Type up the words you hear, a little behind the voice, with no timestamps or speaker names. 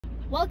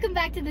Welcome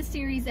back to the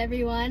series,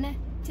 everyone.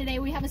 Today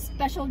we have a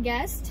special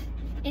guest.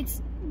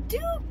 It's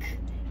Duke.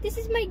 This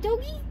is my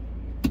doggy.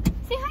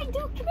 Say hi,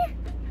 Duke. Come here.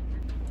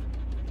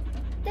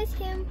 That's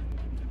him.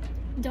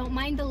 Don't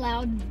mind the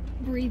loud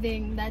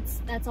breathing.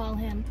 That's all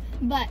him.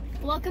 But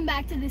welcome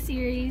back to the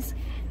series.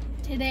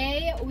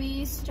 Today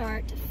we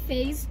start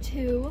phase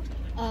 2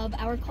 of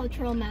our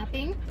cultural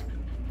mapping.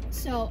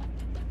 So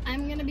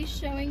I'm gonna be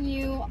showing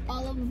you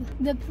all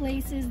of the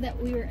places that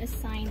we were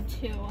assigned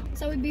to.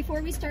 So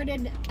before we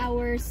started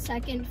our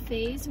second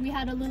phase, we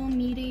had a little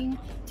meeting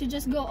to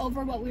just go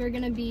over what we were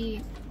gonna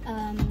be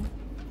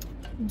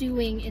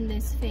doing in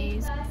this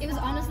phase. It was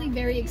honestly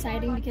very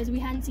exciting because we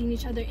hadn't seen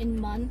each other in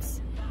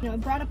months. You know, it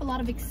brought up a lot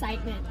of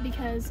excitement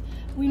because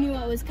we knew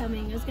what was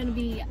coming. It was gonna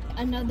be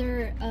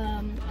another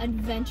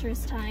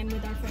adventurous time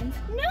with our friends.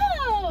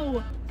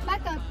 No!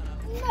 Back up.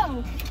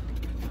 No!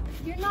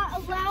 You're not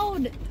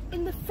allowed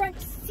in the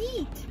front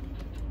seat.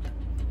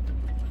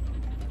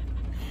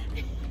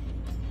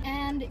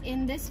 And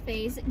in this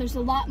phase, there's a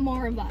lot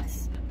more of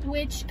us,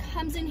 which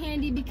comes in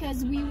handy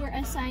because we were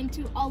assigned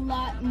to a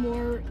lot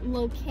more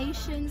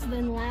locations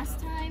than last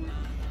time.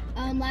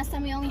 Last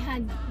time we only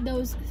had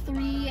those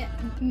 3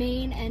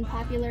 main and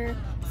popular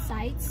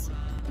sites,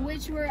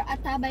 which were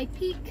Atabay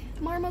Peak,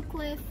 Marmo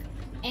Cliff,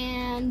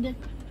 and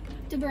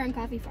Tuburan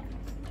Coffee Farm.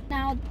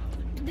 Now,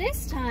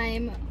 this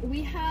time,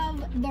 we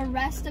have the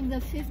rest of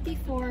the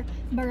 54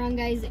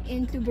 barangays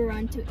in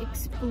Tuburan to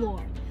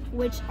explore,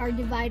 which are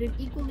divided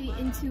equally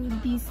into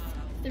these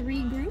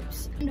 3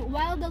 groups. And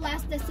while the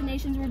last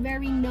destinations were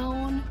very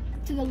known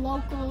to the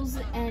locals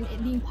and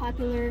it being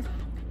popular,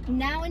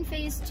 now in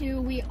phase 2,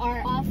 we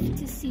are off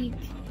to seek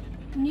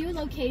new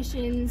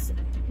locations,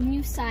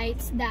 new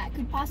sites that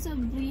could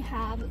possibly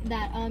have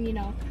that,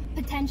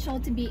 potential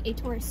to be a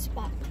tourist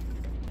spot.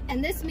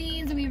 And this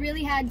means we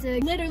really had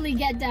to literally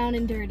get down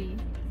and dirty.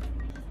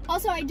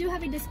 Also, I do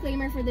have a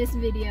disclaimer for this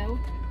video,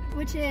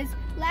 which is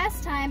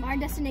last time our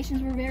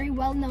destinations were very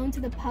well known to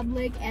the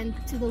public and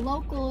to the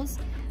locals.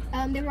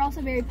 They were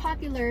also very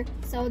popular,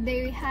 so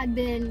they have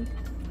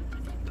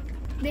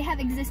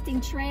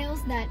existing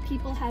trails that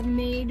people have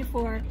made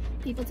for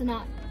people to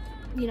not,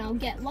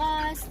 get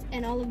lost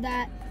and all of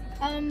that.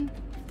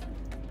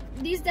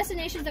 These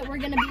destinations that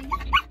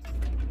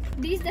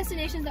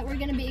we're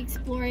gonna be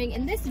exploring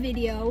in this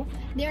video,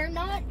 they are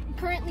not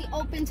currently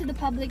open to the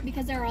public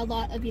because there are a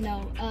lot of,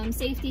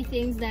 safety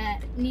things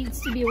that needs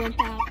to be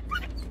worked out.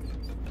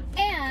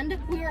 And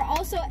we were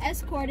also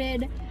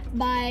escorted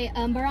by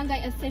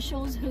barangay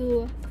officials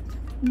who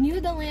knew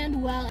the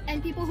land well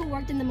and people who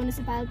worked in the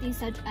municipality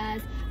such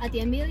as Ati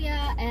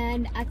Amelia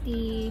and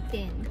Ati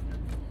Tin.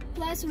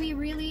 Plus, we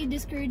really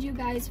discourage you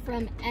guys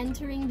from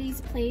entering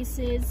these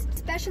places,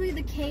 especially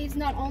the caves,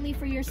 not only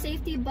for your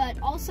safety, but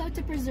also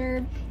to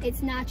preserve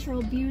its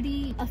natural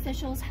beauty.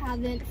 Officials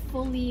haven't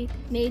fully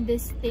made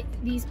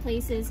these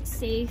places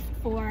safe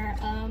for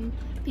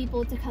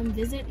people to come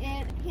visit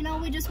it.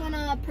 We just want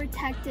to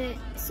protect it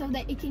so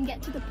that it can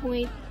get to the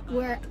point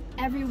where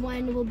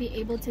everyone will be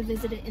able to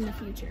visit it in the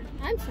future.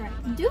 I'm sorry.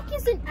 Duke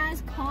isn't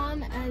as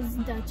calm as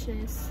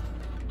Duchess.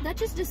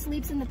 Duchess just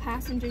sleeps in the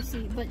passenger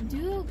seat, but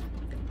Duke...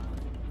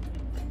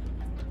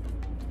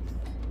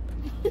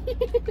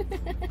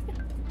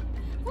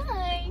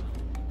 Hi!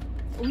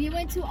 We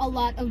went to a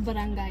lot of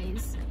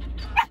barangays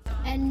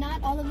and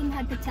not all of them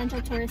had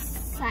potential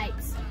tourist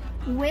sites,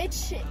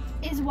 which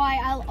is why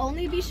I'll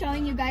only be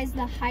showing you guys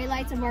the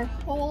highlights of our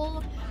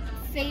whole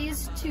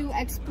phase 2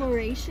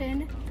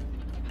 exploration,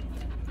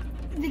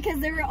 because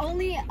there were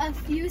only a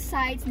few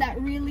sites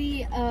that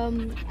really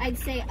I'd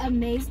say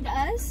amazed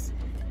us.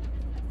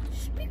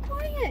 Shh, be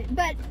quiet.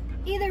 But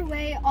either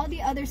way, all the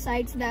other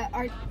sites that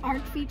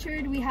aren't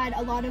featured, we had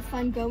a lot of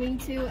fun going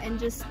to and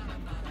just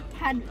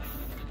had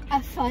a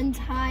fun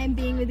time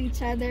being with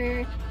each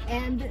other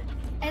and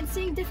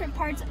seeing different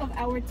parts of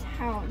our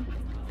town.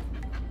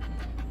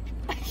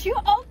 Are you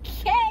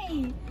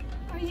okay?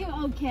 Are you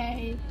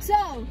okay?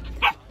 So,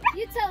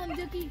 you tell him,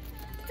 Dookie.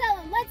 Tell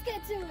him, let's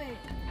get to it.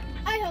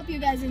 I hope you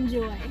guys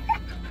enjoy.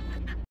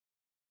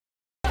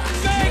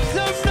 Make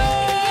some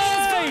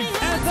noise!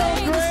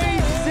 That's a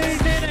great singing.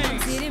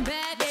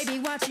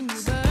 Watching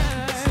you burn.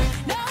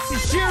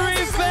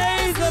 Shuri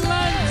Faye the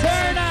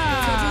Lanterna!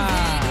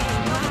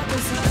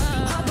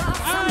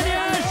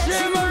 Anya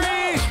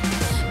Shimmery!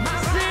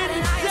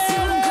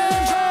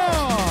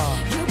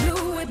 You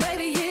blew it,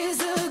 baby, years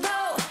ago.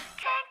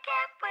 Can't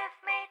get with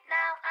me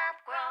now, I'm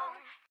grown.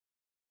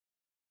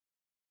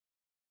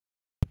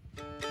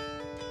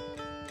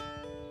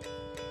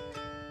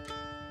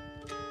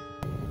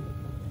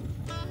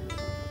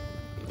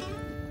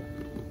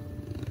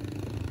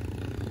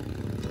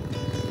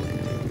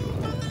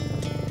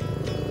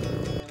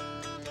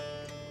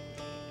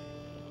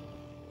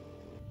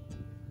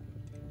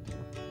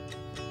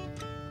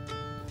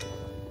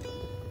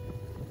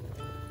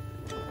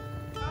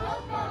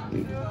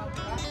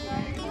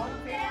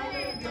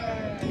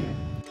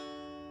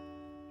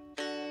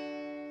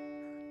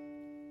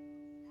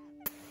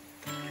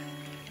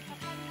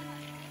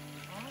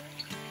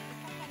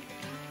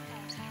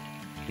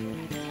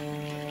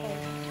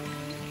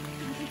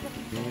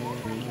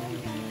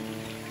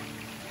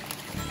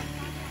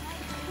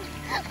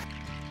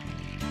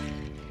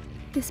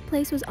 This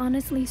place was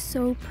honestly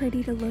so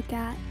pretty to look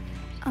at.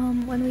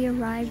 When we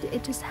arrived,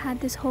 it just had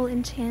this whole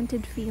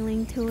enchanted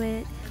feeling to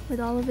it, with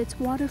all of its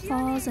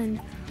waterfalls and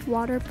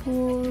water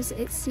pools.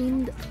 It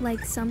seemed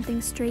like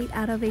something straight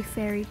out of a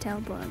fairy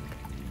tale book.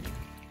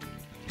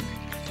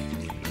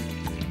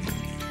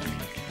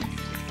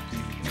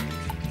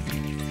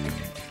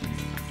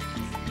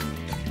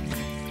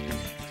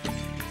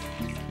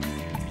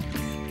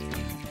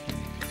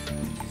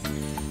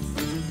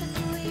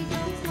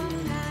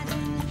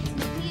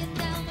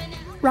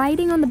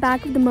 Riding on the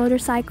back of the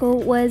motorcycle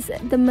was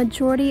the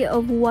majority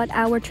of what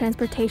our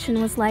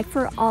transportation was like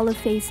for all of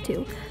Phase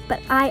 2.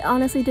 But I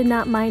honestly did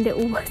not mind it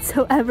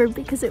whatsoever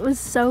because it was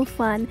so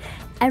fun.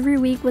 Every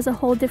week was a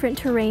whole different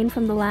terrain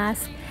from the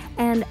last,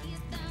 and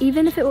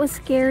even if it was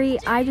scary,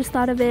 I just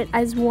thought of it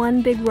as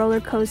one big roller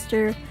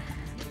coaster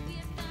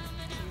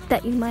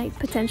that you might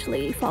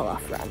potentially fall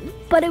off from.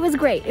 But it was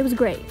great, it was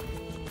great.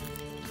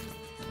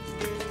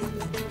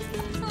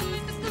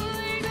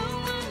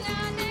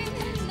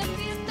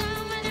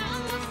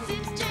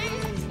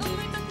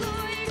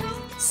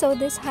 So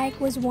this hike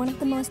was one of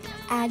the most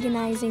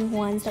agonizing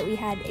ones that we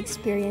had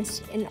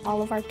experienced in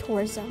all of our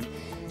tourism,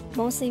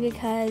 mostly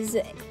because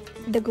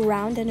the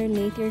ground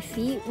underneath your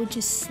feet would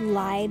just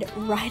slide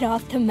right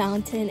off the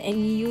mountain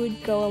and you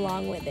would go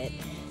along with it,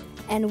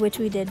 and which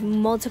we did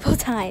multiple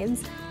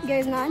times.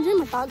 Guys,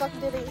 nandiyan matagak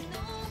diri.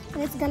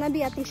 And it's gonna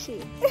be at Ashi.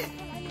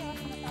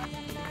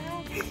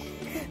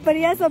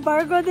 Parehas sa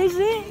barko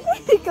Ashi.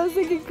 Ikaw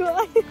sige ko.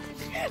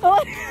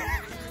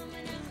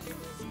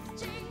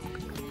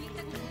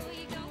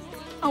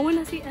 I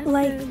wanna see Ethel.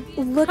 Like,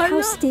 look how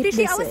steep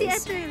this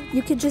is.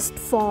 You could just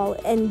fall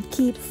and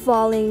keep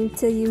falling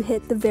till you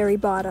hit the very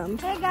bottom.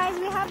 Hey guys,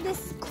 we have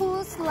this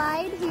cool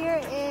slide here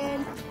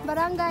in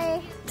Barangay.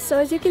 So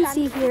as you can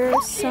see here,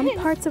 some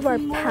parts of our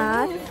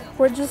path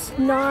were just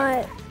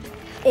not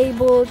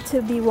able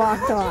to be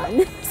walked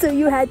on. So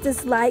you had to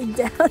slide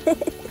down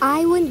it.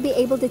 I wouldn't be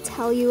able to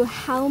tell you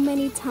how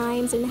many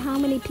times and how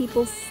many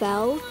people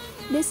fell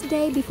this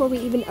day before we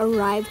even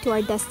arrived to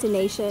our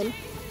destination.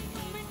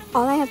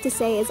 All I have to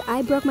say is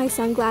I broke my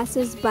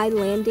sunglasses by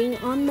landing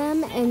on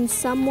them, and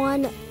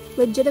someone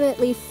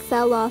legitimately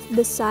fell off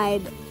the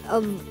side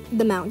of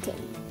the mountain.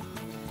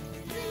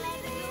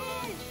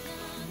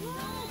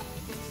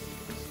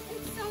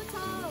 It's so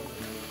tall.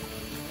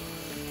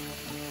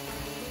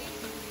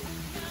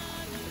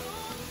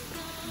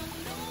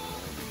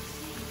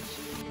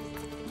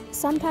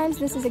 Sometimes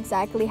this is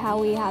exactly how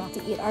we have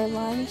to eat our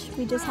lunch.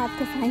 We just have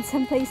to find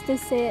some place to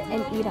sit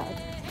and eat up.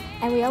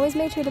 And we always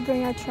made sure to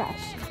bring our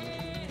trash.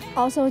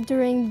 Also,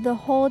 during the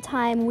whole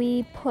time,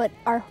 we put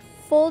our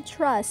full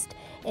trust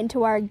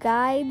into our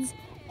guides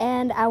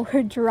and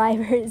our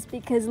drivers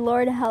because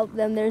Lord help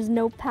them, there's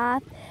no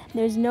path,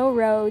 there's no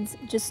roads,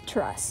 just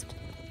trust.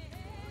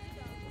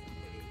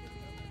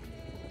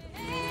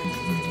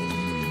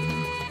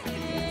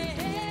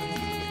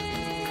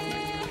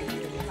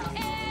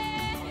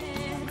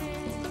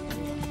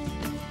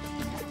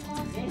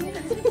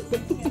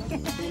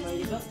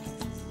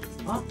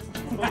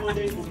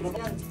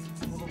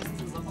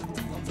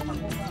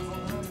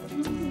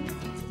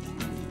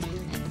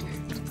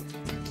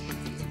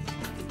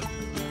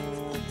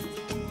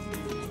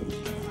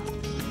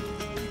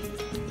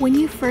 When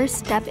you first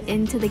step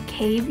into the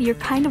cave, you're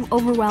kind of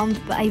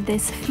overwhelmed by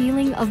this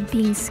feeling of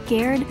being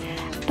scared,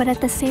 but at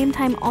the same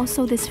time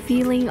also this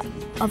feeling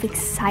of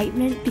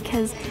excitement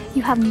because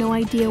you have no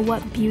idea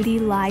what beauty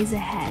lies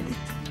ahead.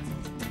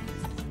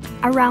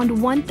 Around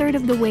 1/3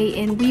 of the way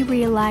in, we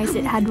realized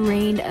it had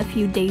rained a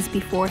few days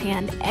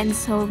beforehand, and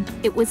so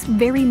it was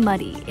very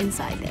muddy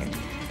inside there.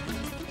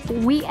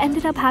 We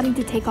ended up having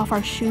to take off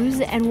our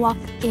shoes and walk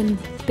in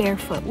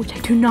barefoot, which I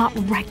do not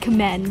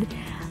recommend.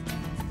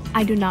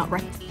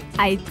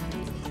 I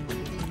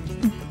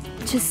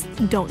just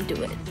don't do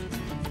it.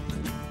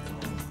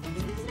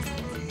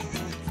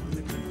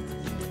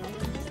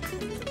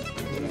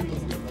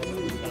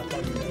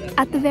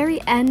 At the very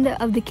end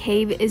of the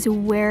cave is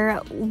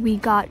where we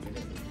got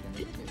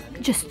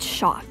just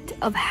shocked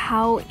of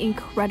how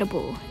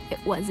incredible it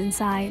was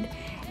inside.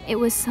 It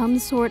was some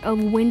sort of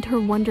winter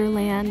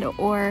wonderland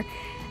or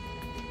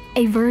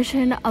a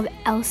version of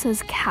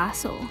Elsa's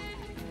castle.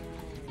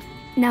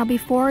 Now,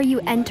 before you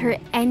enter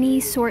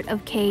any sort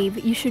of cave,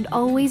 you should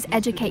always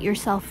educate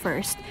yourself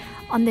first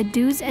on the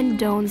do's and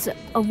don'ts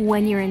of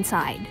when you're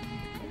inside.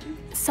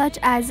 Such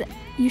as,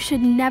 you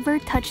should never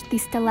touch the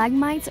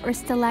stalagmites or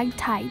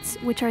stalactites,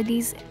 which are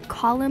these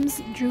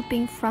columns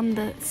drooping from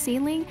the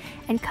ceiling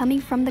and coming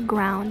from the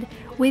ground,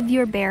 with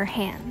your bare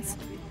hands.